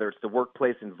there, whether it's the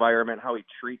workplace environment, how he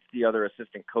treats the other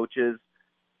assistant coaches,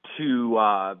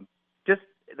 to just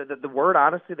the word,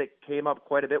 honestly, that came up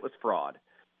quite a bit was fraud.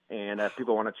 And if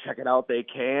people want to check it out, they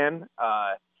can.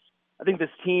 I think this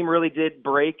team really did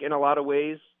break in a lot of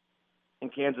ways in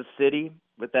Kansas City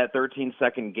with that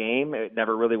 13-second game. It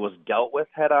never really was dealt with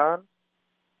head on.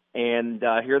 And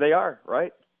here they are,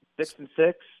 right? 6-6,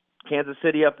 Kansas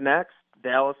City up next,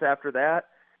 Dallas after that.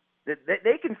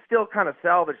 They can still kind of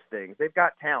salvage things. They've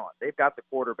got talent. They've got the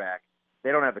quarterback.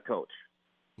 They don't have the coach.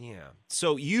 Yeah.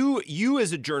 So you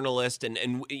as a journalist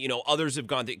and you know, others have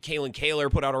gone to Kalen Kaler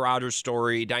put out a Rodgers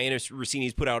story. Diana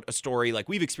Rossini's put out a story. Like,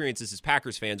 we've experienced this as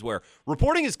Packers fans where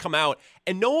reporting has come out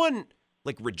and no one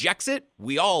like rejects it.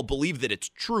 We all believe that it's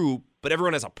true, but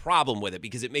everyone has a problem with it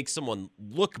because it makes someone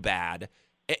look bad.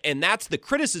 And that's the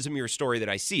criticism of your story that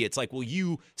I see. It's like, well,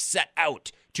 you set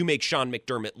out to make Sean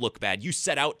McDermott look bad. You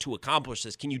set out to accomplish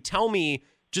this. Can you tell me,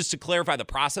 just to clarify the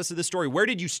process of the story, where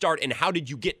did you start and how did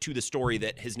you get to the story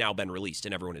that has now been released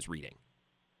and everyone is reading?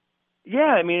 Yeah,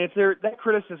 I mean, that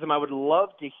criticism, I would love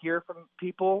to hear from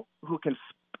people who can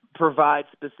provide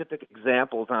specific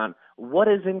examples on what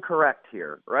is incorrect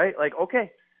here, right? Like,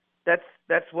 okay,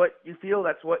 that's what you feel,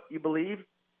 that's what you believe.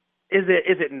 Is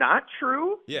it not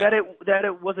true that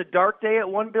it was a dark day at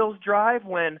one Bills drive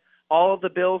when all of the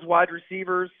Bills wide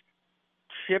receivers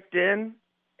shipped in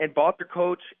and bought their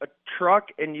coach a truck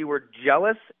and you were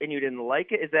jealous and you didn't like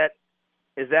it?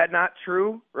 Is that not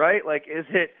true, right? Like, is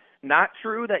it not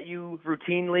true that you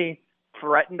routinely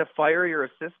threaten to fire your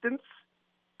assistants?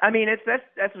 I mean,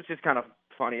 that's what's just kind of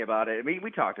funny about it. I mean,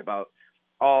 we talked about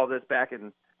all this back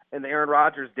in the Aaron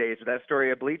Rodgers days with that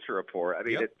story of Bleacher Report. I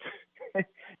mean,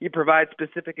 you provide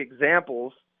specific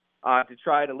examples to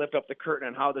try to lift up the curtain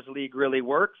on how this league really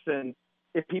works. And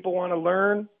if people want to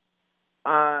learn,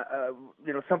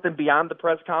 something beyond the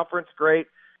press conference, great.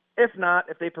 If not,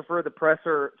 if they prefer the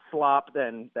presser slop,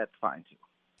 then that's fine too.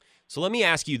 So let me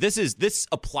ask you, this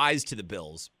applies to the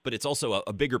Bills, but it's also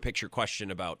a bigger picture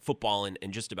question about football and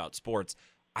just about sports.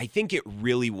 I think it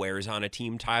really wears on a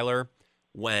team, Tyler,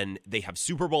 when they have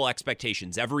Super Bowl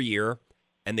expectations every year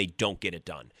and they don't get it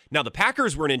done. Now, the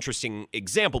Packers were an interesting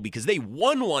example because they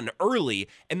won one early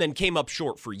and then came up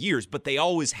short for years, but they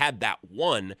always had that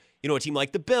one. A team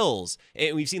like the Bills,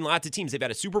 and we've seen lots of teams, they've had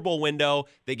a Super Bowl window,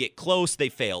 they get close, they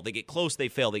fail, they get close, they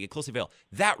fail, they get close, they fail.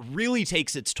 That really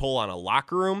takes its toll on a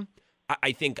locker room.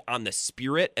 I think on the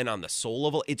spirit and on the soul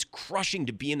level, it's crushing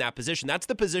to be in that position. That's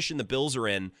the position the Bills are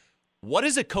in. What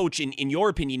does a coach, in your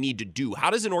opinion, need to do? How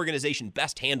does an organization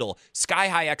best handle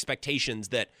sky-high expectations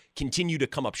that continue to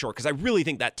come up short? Because I really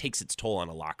think that takes its toll on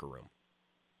a locker room.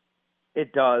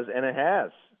 It does, and it has.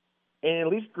 And at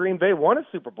least Green Bay won a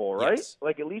Super Bowl, right? Yes.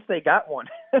 Like, at least they got one.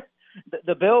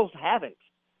 The Bills haven't.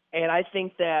 And I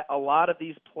think that a lot of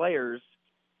these players,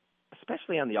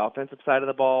 especially on the offensive side of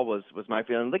the ball, was my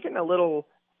feeling. They're getting a little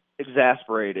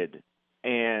exasperated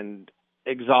and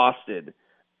exhausted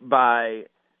by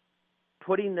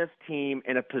putting this team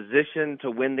in a position to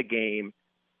win the game,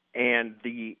 and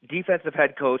the defensive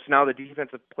head coach, now the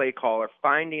defensive play caller,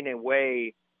 finding a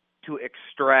way to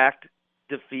extract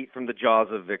defeat from the jaws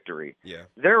of victory. Yeah.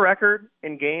 Their record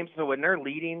in games, so when they're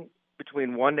leading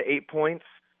between 1 to 8 points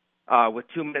with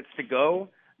 2 minutes to go,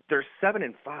 they're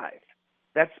 7-5.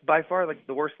 That's by far like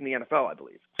the worst in the NFL, I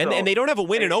believe. And they don't have a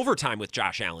win in overtime with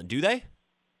Josh Allen, do they?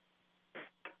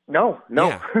 No.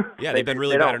 Yeah, they've been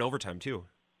really bad in overtime too.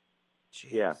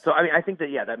 Jeez. Yeah. So I mean, I think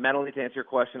that mentally, to answer your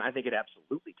question, I think it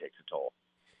absolutely takes a toll.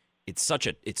 It's such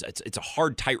it's a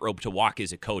hard tightrope to walk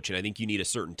as a coach, and I think you need a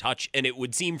certain touch. And it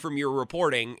would seem from your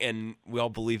reporting, and we all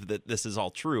believe that this is all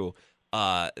true,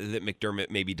 that McDermott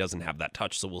maybe doesn't have that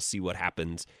touch. So we'll see what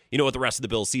happens, with the rest of the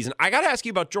Bills season. I got to ask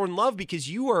you about Jordan Love, because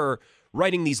you are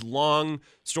writing these long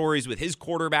stories with his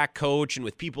quarterback coach and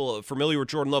with people familiar with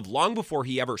Jordan Love long before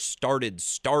he ever started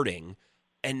starting.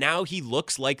 And now he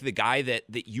looks like the guy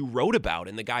that you wrote about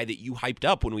and the guy that you hyped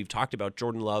up when we've talked about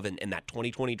Jordan Love and that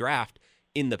 2020 draft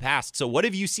in the past. So what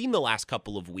have you seen the last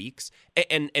couple of weeks?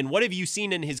 And what have you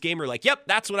seen in his game? You're like, yep,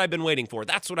 that's what I've been waiting for.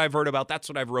 That's what I've heard about. That's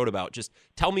what I've wrote about. Just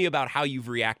tell me about how you've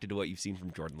reacted to what you've seen from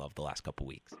Jordan Love the last couple of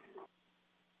weeks.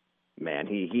 Man,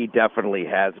 he definitely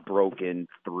has broken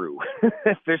through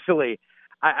officially.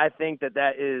 I think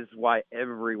that is why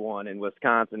everyone in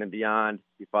Wisconsin and beyond,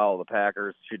 if you follow the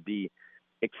Packers, should be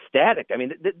ecstatic. I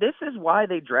mean, this is why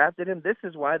they drafted him. This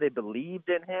is why they believed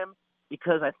in him,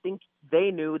 because I think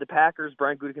they knew, the Packers,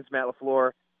 Brian Gutekunst, Matt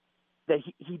LaFleur, that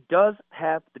he does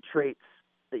have the traits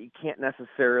that you can't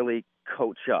necessarily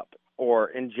coach up or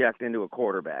inject into a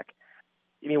quarterback.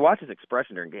 I mean, watch his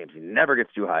expression during games. He never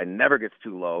gets too high, never gets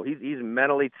too low. He's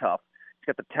mentally tough. He's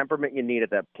got the temperament you need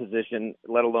at that position,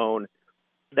 let alone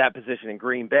that position in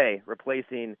Green Bay,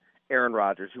 replacing Aaron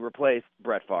Rodgers, who replaced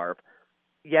Brett Favre.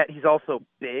 Yet he's also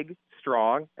big,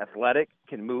 strong, athletic,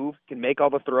 can move, can make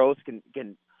all the throws,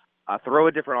 can throw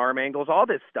at different arm angles, all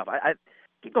this stuff. I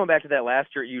keep going back to that last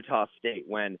year at Utah State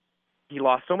when he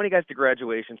lost so many guys to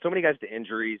graduation, so many guys to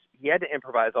injuries. He had to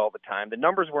improvise all the time. The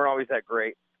numbers weren't always that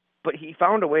great, but he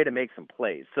found a way to make some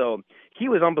plays. So he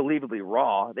was unbelievably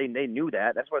raw. They knew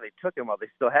that. That's why they took him while they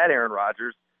still had Aaron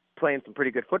Rodgers playing some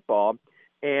pretty good football.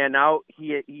 And now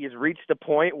he has reached a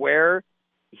point where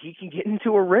he can get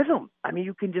into a rhythm. I mean,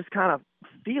 you can just kind of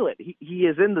feel it. He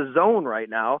is in the zone right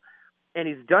now, and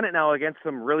he's done it now against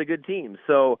some really good teams.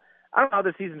 So I don't know how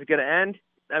the season's going to end.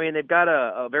 I mean, they've got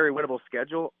a very winnable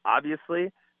schedule,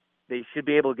 obviously. They should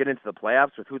be able to get into the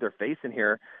playoffs with who they're facing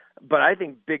here. But I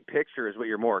think big picture is what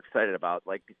you're more excited about.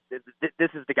 Like, this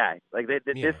is the guy. Like,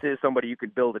 this is somebody you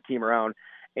can build a team around.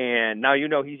 And now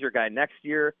he's your guy next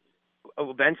year.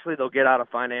 Eventually they'll get out of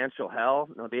financial hell.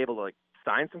 They'll be able to,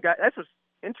 sign some guys. That's what's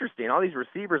interesting. All these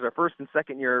receivers are first and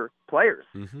second year players.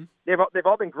 Mm-hmm. They've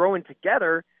all been growing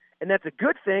together, and that's a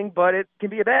good thing, but it can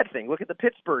be a bad thing. Look at the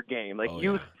Pittsburgh game.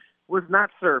 Youth was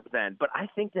not served then. But I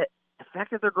think that the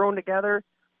fact that they're growing together,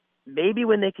 maybe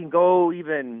when they can go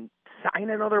even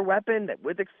sign another weapon that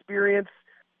with experience,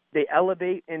 they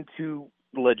elevate into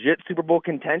legit Super Bowl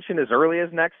contention as early as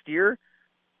next year.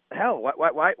 hell,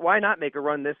 why not make a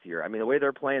run this year? I mean, the way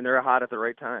they're playing, they're hot at the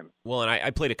right time. Well, and I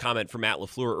played a comment from Matt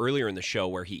LaFleur earlier in the show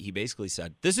where he basically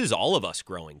said, this is all of us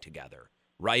growing together,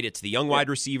 right? It's the young wide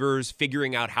receivers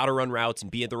figuring out how to run routes and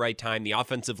be at the right time, the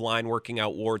offensive line working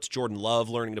out warts, Jordan Love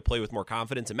learning to play with more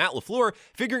confidence, and Matt LaFleur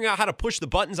figuring out how to push the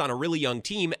buttons on a really young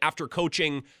team after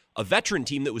coaching a veteran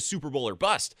team that was Super Bowl or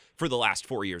bust for the last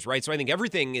 4 years, right? So I think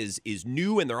everything is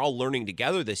new, and they're all learning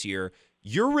together this year.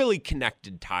 You're really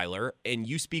connected, Tyler, and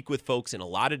you speak with folks in a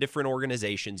lot of different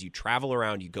organizations. You travel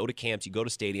around, you go to camps, you go to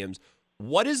stadiums.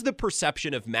 What is the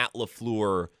perception of Matt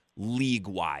LaFleur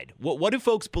league-wide? What do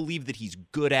folks believe that he's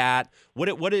good at?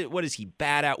 What is he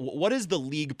bad at? What is the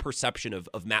league perception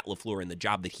of Matt LaFleur and the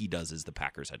job that he does as the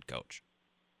Packers head coach?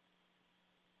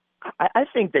 I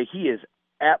think that he is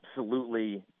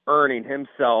absolutely earning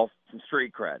himself some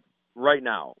street cred right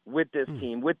now with this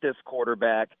team, with this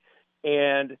quarterback.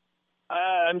 And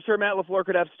I'm sure Matt LaFleur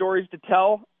could have stories to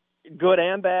tell, good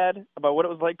and bad, about what it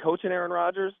was like coaching Aaron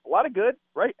Rodgers. A lot of good,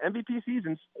 right? MVP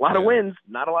seasons, a lot of wins,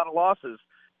 not a lot of losses.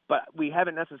 But we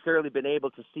haven't necessarily been able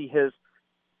to see his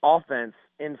offense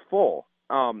in full.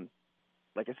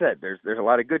 Like I said, there's a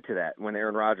lot of good to that when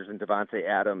Aaron Rodgers and Devontae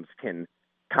Adams can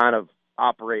kind of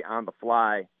operate on the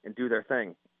fly and do their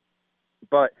thing.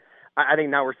 But I think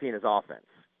now we're seeing his offense.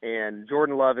 And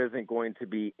Jordan Love isn't going to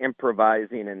be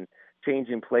improvising and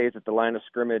changing plays at the line of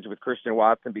scrimmage with Christian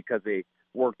Watson because they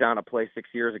worked on a play 6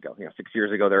 years ago. 6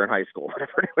 years ago they're in high school,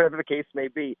 whatever the case may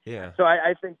be. Yeah. So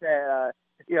I think that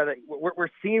that we're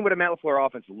seeing what a Matt LaFleur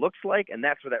offense looks like, and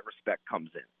that's where that respect comes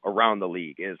in around the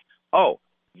league. Is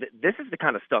this is the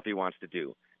kind of stuff he wants to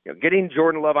do. Getting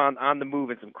Jordan Love on the move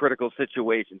in some critical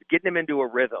situations, getting him into a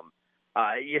rhythm.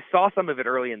 You saw some of it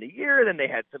early in the year. Then they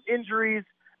had some injuries.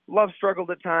 Love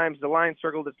struggled at times. The line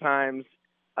struggled at times.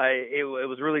 It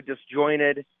was really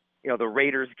disjointed. The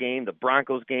Raiders game, the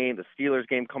Broncos game, the Steelers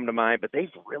game come to mind. But they've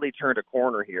really turned a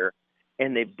corner here,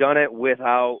 and they've done it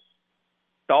without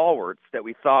stalwarts that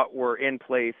we thought were in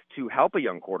place to help a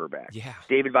young quarterback. Yeah.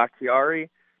 David Bakhtiari,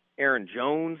 Aaron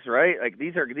Jones, right? Like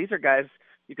these are guys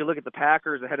you can look at the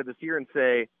Packers ahead of this year and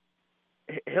say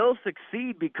he'll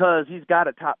succeed because he's got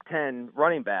a top 10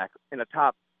 running back and a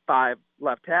top 5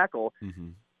 left tackle. Mm-hmm.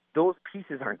 Those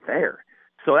pieces aren't there.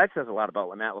 So that says a lot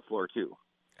about Matt LaFleur too.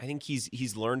 I think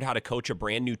he's learned how to coach a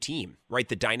brand new team, right?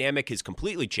 The dynamic has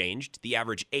completely changed. The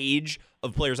average age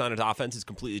of players on his offense has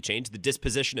completely changed. The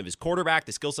disposition of his quarterback,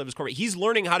 the skill set of his quarterback. He's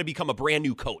learning how to become a brand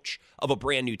new coach of a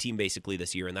brand new team basically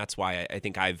this year, and that's why I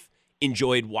think I've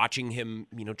enjoyed watching him,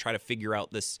 try to figure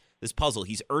out this puzzle.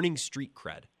 He's earning street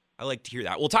cred. I like to hear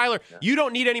that. Well, Tyler, You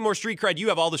don't need any more street cred. You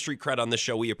have all the street cred on this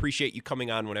show. We appreciate you coming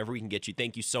on whenever we can get you.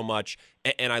 Thank you so much.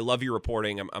 And I love your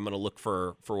reporting. I'm going to look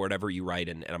for whatever you write,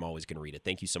 and I'm always going to read it.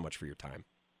 Thank you so much for your time.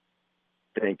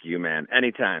 Thank you, man.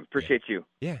 Anytime. Appreciate you.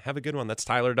 Yeah, have a good one. That's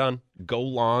Tyler Dunne. Go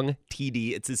Long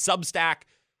TD. It's his Substack.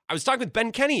 I was talking with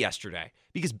Ben Kenny yesterday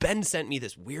because Ben sent me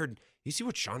this weird, you see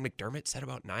what Sean McDermott said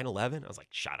about 9/11? I was like,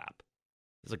 shut up.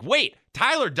 I was like, wait,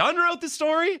 Tyler Dunne wrote the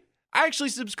story? I actually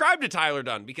subscribe to Tyler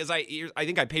Dunne because I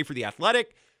think I pay for The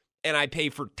Athletic and I pay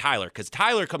for Tyler because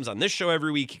Tyler comes on this show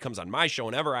every week. He comes on my show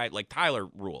whenever Tyler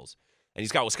rules. And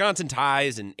he's got Wisconsin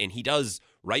ties and he does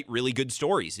write really good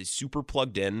stories. He's super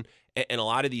plugged in and a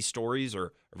lot of these stories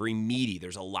are very meaty.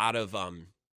 There's a lot of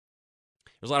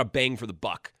bang for the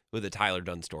buck with a Tyler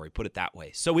Dunne story, put it that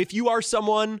way. So if you are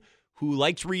someone who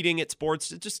likes reading at sports,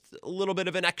 just a little bit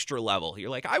of an extra level. You're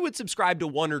like, I would subscribe to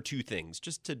one or two things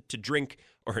just to drink,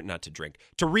 or not to drink,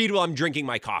 to read while I'm drinking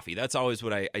my coffee. That's always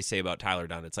what I say about Tyler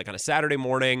Dunne. It's like on a Saturday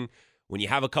morning when you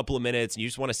have a couple of minutes and you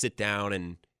just want to sit down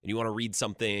and you want to read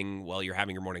something while you're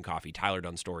having your morning coffee. Tyler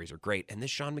Dunne stories are great. And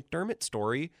this Sean McDermott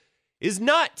story is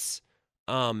nuts.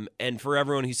 And for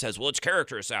everyone who says, well, it's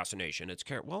character assassination.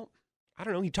 Well, I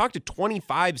don't know. He talked to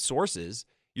 25 sources.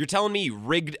 You're telling me he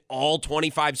rigged all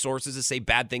 25 sources to say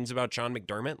bad things about Sean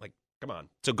McDermott? Like, come on.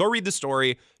 So go read the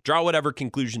story, draw whatever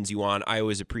conclusions you want. I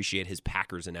always appreciate his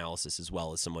Packers analysis as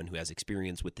well as someone who has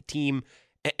experience with the team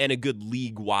and a good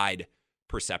league-wide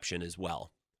perception as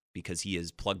well because he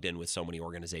is plugged in with so many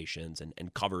organizations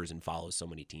and covers and follows so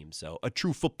many teams. So a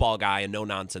true football guy, a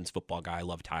no-nonsense football guy. I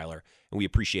love Tyler, and we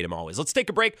appreciate him always. Let's take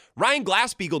a break. Ryan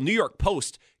Glasspiegel, New York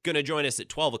Post, going to join us at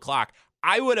 12 o'clock.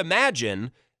 I would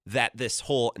imagine that this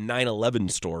whole 9/11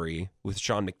 story with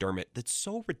Sean McDermott that's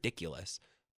so ridiculous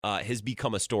has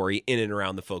become a story in and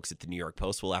around the folks at the New York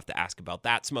Post. We'll have to ask about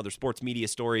that, some other sports media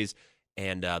stories,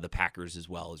 and the Packers as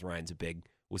well, as Ryan's a big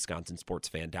Wisconsin sports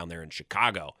fan down there in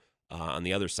Chicago on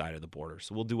the other side of the border.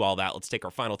 So we'll do all that. Let's take our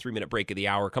final 3-minute break of the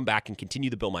hour, come back and continue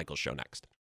the Bill Michaels Show next.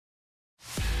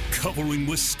 Covering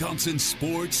Wisconsin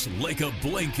sports like a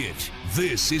blanket.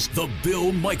 This is the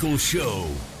Bill Michaels Show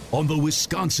on the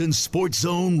Wisconsin Sports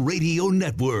Zone Radio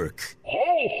Network.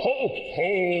 Ho, ho,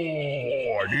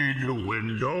 ho! I need a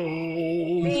window.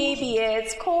 Baby,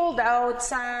 it's cold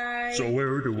outside. So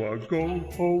where do I go?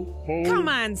 Ho, ho. Come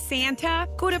on, Santa.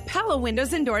 Go to Pella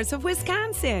Windows and Doors of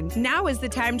Wisconsin. Now is the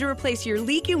time to replace your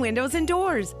leaky windows and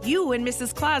doors. You and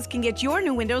Mrs. Claus can get your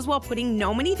new windows while putting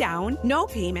no money down, no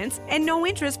payments, and no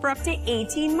interest for up to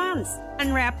 18 months.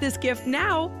 Unwrap this gift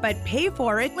now, but pay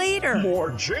for it later.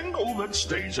 More jingle that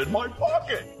stays in my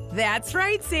pocket. That's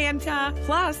right, Santa.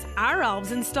 Plus, our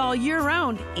elves install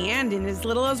year-round and in as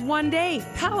little as 1 day.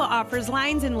 Pella offers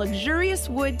lines in luxurious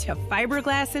wood to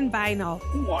fiberglass and vinyl.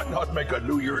 Why not make a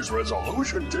New Year's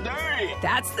resolution today?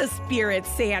 That's the spirit,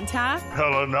 Santa.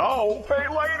 Hella now, pay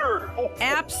later. Oh.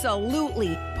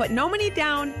 Absolutely. Put no money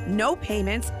down, no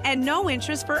payments, and no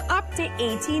interest for up to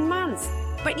 18 months.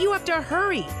 But you have to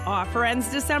hurry. Offer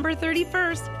ends December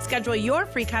 31st. Schedule your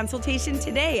free consultation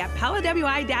today at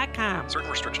PellaWI.com. Certain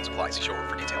restrictions apply. See showroom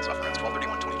for details. Offer ends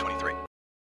 12/31/2023.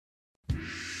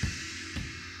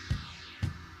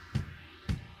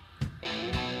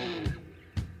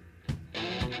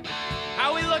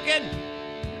 How we looking?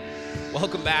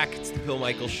 Welcome back. It's the Bill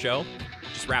Michaels Show.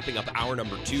 Just wrapping up hour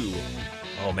number 2.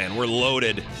 Oh, man, we're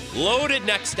loaded. Loaded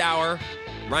next hour.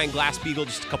 Ryan Glassbeagle,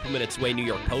 just a couple minutes away, New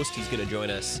York Post. He's going to join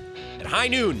us at high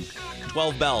noon,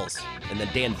 12 bells. And then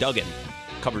Dan Duggan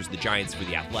covers the Giants for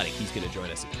The Athletic. He's going to join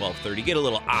us at 12:30. Get a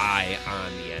little eye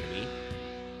on the enemy.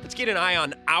 Let's get an eye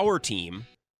on our team.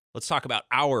 Let's talk about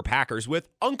our Packers with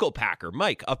Uncle Packer,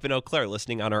 Mike, up in Eau Claire,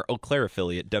 listening on our Eau Claire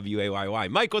affiliate, WAYY.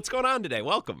 Mike, what's going on today?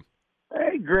 Welcome.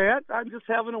 Hey, Grant. I'm just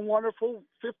having a wonderful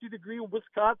 50-degree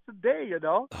Wisconsin day, you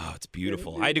know? Oh, it's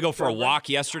beautiful. I had to go for a walk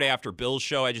yesterday after Bill's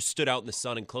show. I just stood out in the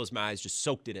sun and closed my eyes, just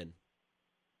soaked it in.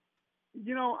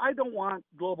 You know, I don't want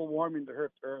global warming to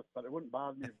hurt the earth, but it wouldn't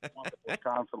bother me if it wanted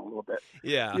Wisconsin a little bit.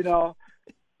 Yeah. You know,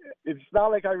 it's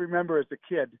not like I remember as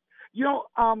a kid. You know,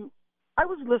 I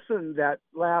was listening to that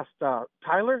last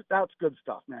Tyler. That's good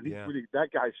stuff, man. He's really,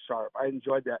 that guy's sharp. I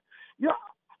enjoyed that. You know,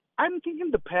 I'm thinking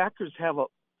the Packers have a,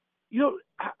 you know,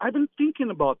 I've been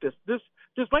thinking about this.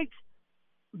 There's like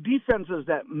defenses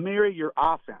that marry your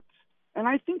offense. And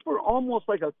I think we're almost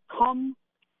like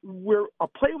we're a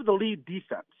play with the lead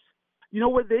defense. You know,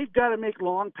 where they've got to make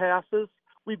long passes.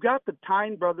 We've got the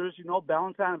Tyne brothers, you know,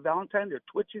 Valentine and Valentine. They're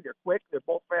twitchy, they're quick, they're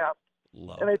both fast.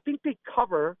 And I think they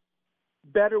cover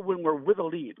better when we're with a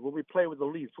lead, when we play with a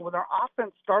lead. So when our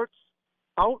offense starts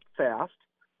out fast,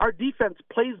 our defense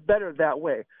plays better that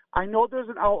way. I know there's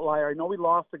an outlier. I know we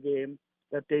lost a game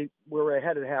that they were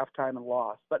ahead at halftime and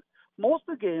lost. But most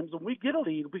of the games, when we get a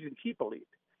lead, we can keep a lead.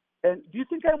 And do you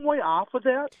think I'm way off with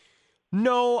that?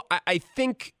 No, I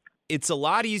think it's a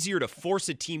lot easier to force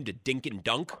a team to dink and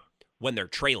dunk when they're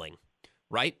trailing,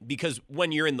 right? Because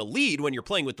when you're in the lead, when you're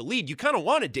playing with the lead, you kind of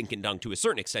want to dink and dunk to a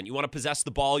certain extent. You want to possess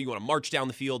the ball, you want to march down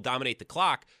the field, dominate the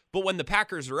clock. But when the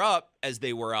Packers are up, as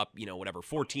they were up,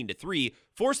 14-3,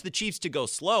 force the Chiefs to go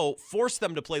slow, force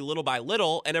them to play little by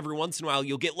little, and every once in a while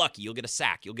you'll get lucky. You'll get a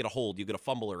sack, you'll get a hold, you'll get a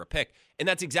fumble or a pick. And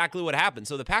that's exactly what happened.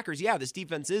 So the Packers, this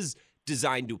defense is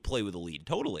designed to play with a lead,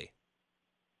 totally.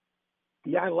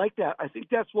 Yeah, I like that. I think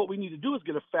that's what we need to do is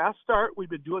get a fast start. We've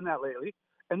been doing that lately.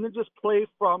 And then just play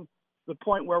from the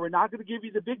point where we're not going to give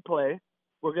you the big play.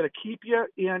 We're going to keep you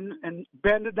in and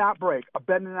bend and not break, a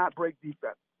bend and not break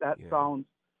defense. That sounds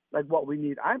like what we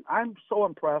need. I'm so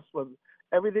impressed with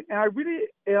everything. And I really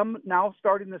am now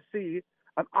starting to see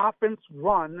an offense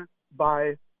run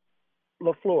by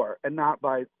LaFleur and not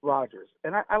by Rodgers.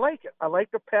 And I like it. I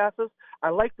like the passes. I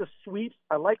like the sweeps.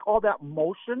 I like all that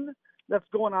motion that's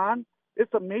going on.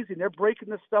 It's amazing. They're breaking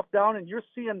this stuff down, and you're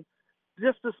seeing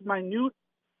just this minute.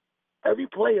 Every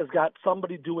play has got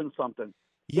somebody doing something.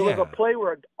 There was a play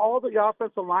where all the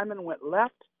offensive linemen went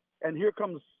left, and here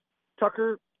comes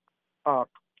Tucker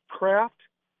Kraft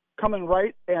coming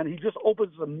right, and he just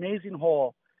opens an amazing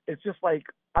hole. It's just like,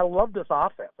 I love this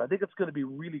offense. I think it's going to be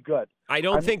really good. I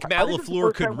don't think Matt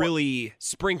LaFleur could really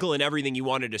sprinkle in everything he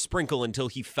wanted to sprinkle until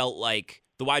he felt like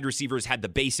the wide receivers had the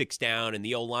basics down and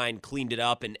the O-line cleaned it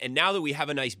up. And now that we have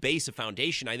a nice base, a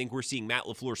foundation, I think we're seeing Matt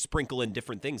LaFleur sprinkle in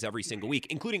different things every single week,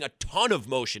 including a ton of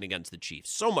motion against the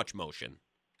Chiefs. So much motion.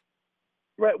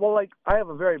 Right. Well, like, I have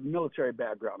a very military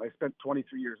background. I spent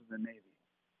 23 years in the Navy.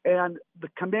 And the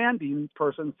commanding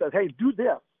person says, hey, do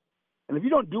this. And if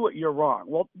you don't do it, you're wrong.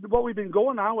 Well, what we've been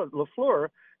going on with LaFleur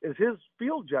is his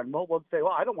field general will say,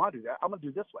 well, I don't want to do that. I'm going to do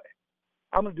it this way.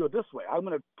 I'm going to do it this way. I'm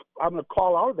going to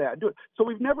call out of that and do it. So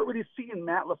we've never really seen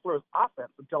Matt LaFleur's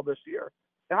offense until this year.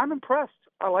 And I'm impressed.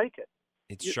 I like it.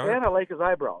 It's sharp. And I like his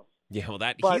eyebrows. Yeah, well,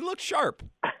 But- he looks sharp.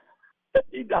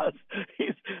 He does.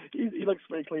 He looks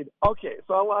pretty clean. Okay,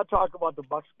 so I want to talk about the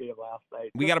Bucs game last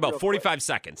night. We Just got about real 45 quick.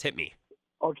 seconds. Hit me.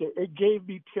 Okay, it gave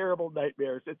me terrible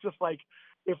nightmares. It's just like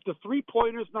if the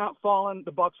 3-pointer's not falling,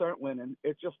 the Bucs aren't winning.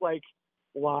 It's just like,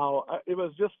 wow. It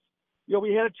was just,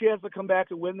 we had a chance to come back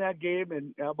and win that game,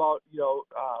 and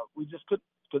we just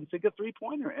couldn't think of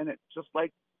 3-pointer, and it just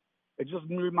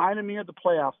reminded me of the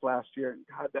playoffs last year, and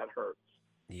God, that hurts.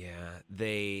 Yeah,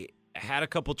 they had a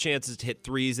couple chances to hit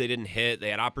threes they didn't hit. They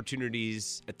had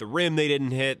opportunities at the rim they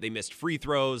didn't hit. They missed free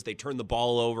throws. They turned the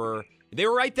ball over. They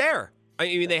were right there. I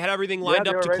mean, they had everything lined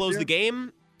up to right close there. the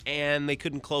game, and they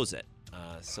couldn't close it.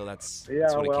 So that's what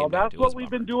it Well, came down that's to. what we've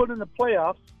been doing in the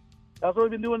playoffs. That's what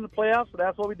we've been doing in the playoffs, and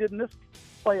that's what we did in this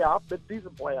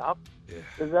mid-season playoff,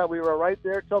 is that we were right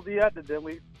there till the end, and then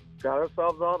we got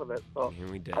ourselves out of it. So Here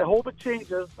we did. I hope it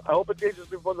changes. I hope it changes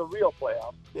before the real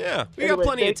playoffs. Yeah, we got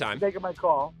plenty of time. Taking my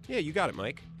call. Yeah, you got it,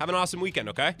 Mike. Have an awesome weekend,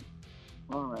 okay?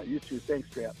 All right, you too. Thanks,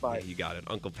 Grant. Bye. Yeah, you got it.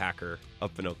 Uncle Packer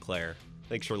up in Eau Claire.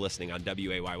 Thanks for listening on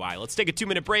WAYY. Let's take a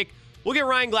 2-minute break. We'll get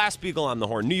Ryan Glasspiegel on the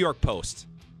horn, New York Post.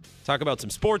 Talk about some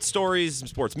sports stories, some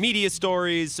sports media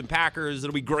stories, some Packers.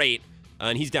 It'll be great.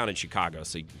 And he's down in Chicago,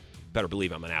 so you better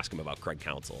believe I'm going to ask him about Craig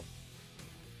Counsell.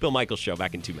 Bill Michaels Show,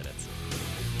 back in 2 minutes.